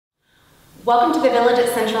Welcome to the Village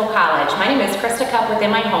at Central College. My name is Krista Cupp with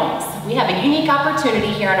MI Homes. We have a unique opportunity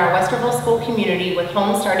here in our Westerville school community with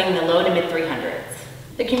homes starting in the low to mid 300s.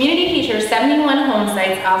 The community features 71 home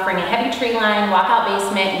sites offering a heavy tree line, walkout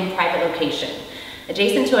basement, and private location.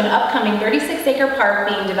 Adjacent to an upcoming 36-acre park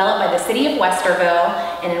being developed by the city of Westerville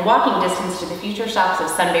and in walking distance to the future shops of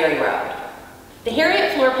Sunbury Road. The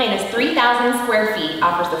Harriett floor plan is 3,000 square feet,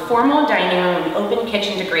 offers the formal dining room and open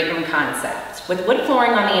kitchen to great room concept, with wood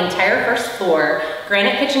flooring on the entire first floor,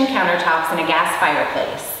 granite kitchen countertops, and a gas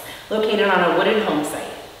fireplace, located on a wooded home site.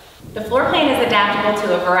 The floor plan is adaptable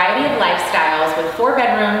to a variety of lifestyles with 4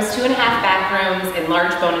 bedrooms, 2.5 bathrooms, and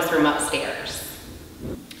large bonus room upstairs.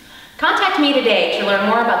 Contact me today to learn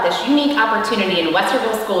more about this unique opportunity in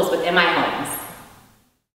Westerville schools with MI Homes.